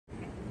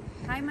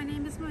Hi, my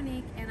name is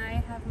Monique, and I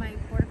have my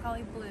Border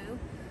Collie Blue.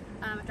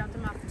 I dropped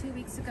him off 2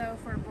 weeks ago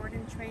for a board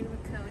and train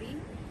with Cody.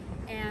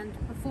 And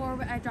before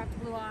I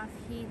dropped Blue off,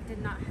 he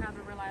did not have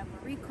a reliable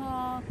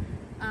recall.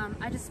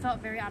 I just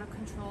felt very out of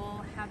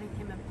control having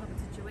him in public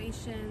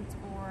situations,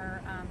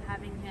 or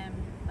having him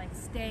like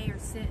stay or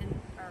sit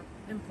or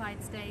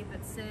implied stay,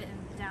 but sit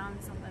and down,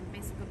 so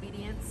basic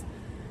obedience.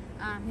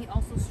 He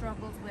also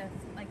struggles with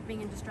like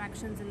being in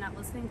distractions and not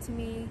listening to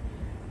me.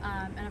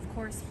 And of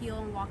course, heel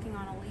and walking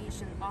on a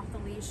leash and off the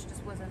leash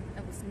just was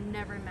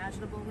never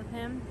imaginable with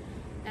him.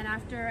 And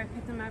after I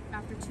picked him up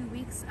after 2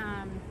 weeks,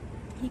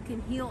 he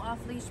can heel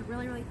off leash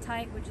really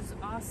tight, which is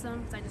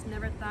awesome because I just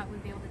never thought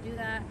we'd be able to do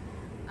that.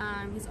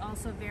 He's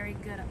also very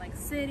good at like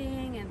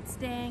sitting and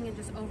staying and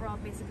just overall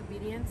basic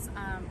obedience.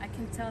 I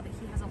can tell that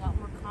he has a lot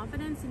more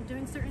confidence in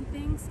doing certain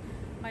things.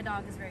 My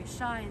dog is very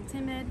shy and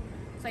timid,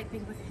 so I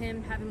think with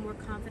him having more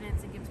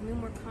confidence, it gives me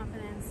more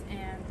confidence,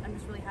 and I'm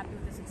just really happy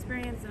with this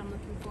experience, and I'm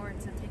looking forward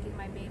to taking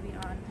my baby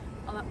on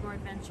a lot more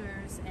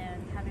adventures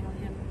and having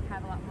him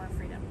have a lot more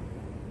freedom.